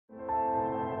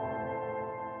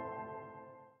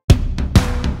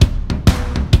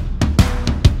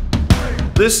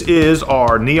this is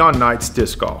our Neon Nights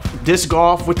disc golf. Disc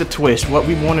golf with a twist. What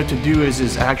we wanted to do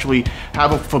is actually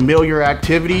have a familiar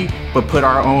activity, but put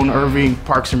our own Irving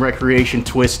Parks and Recreation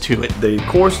twist to it. The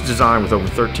course is designed with over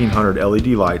 1,300 LED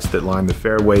lights that line the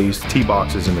fairways, tee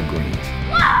boxes, and the greens.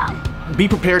 Wow. Be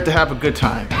prepared to have a good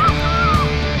time.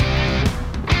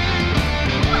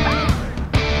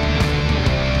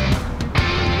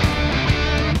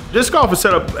 Disc golf is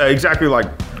set up exactly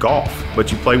like golf,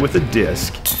 but you play with a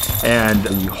disc, and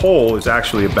the hole is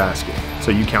actually a basket. So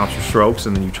you count your strokes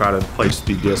and then you try to place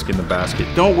the disc in the basket.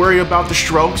 Don't worry about the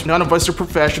strokes. None of us are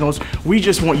professionals. We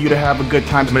just want you to have a good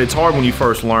time. I mean, it's hard when you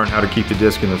first learn how to keep the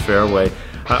disc in the fairway.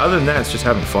 Other than that, it's just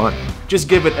having fun. Just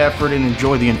give it effort and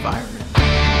enjoy the environment.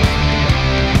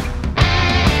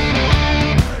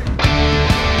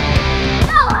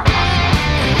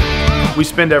 We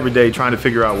spend every day trying to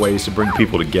figure out ways to bring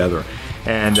people together.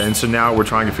 And so now we're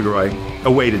trying to figure out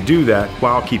a way to do that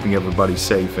while keeping everybody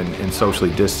safe and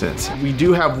socially distanced. We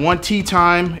do have one tee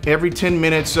time every 10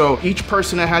 minutes, so each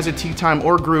person that has a tee time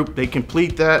or group, they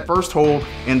complete that first hole,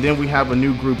 and then we have a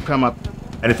new group come up.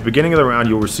 And at the beginning of the round,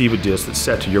 you'll receive a disc that's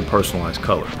set to your personalized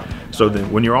color. So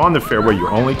then when you're on the fairway,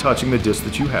 you're only touching the disc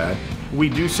that you had. We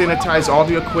do sanitize all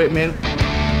the equipment.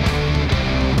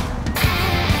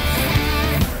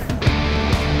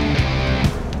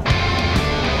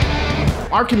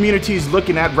 Our community is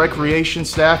looking at recreation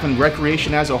staff and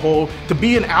recreation as a whole to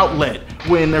be an outlet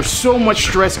when there's so much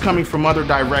stress coming from other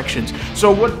directions.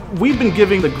 So what we've been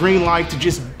giving the green light to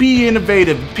just be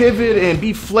innovative, pivot and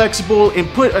be flexible and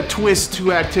put a twist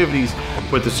to activities.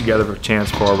 Put this together for a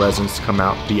chance for our residents to come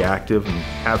out, be active and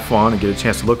have fun and get a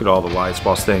chance to look at all the lights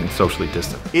while staying socially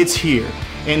distant. It's here,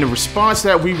 and the response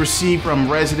that we received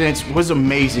from residents was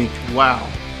amazing. Wow.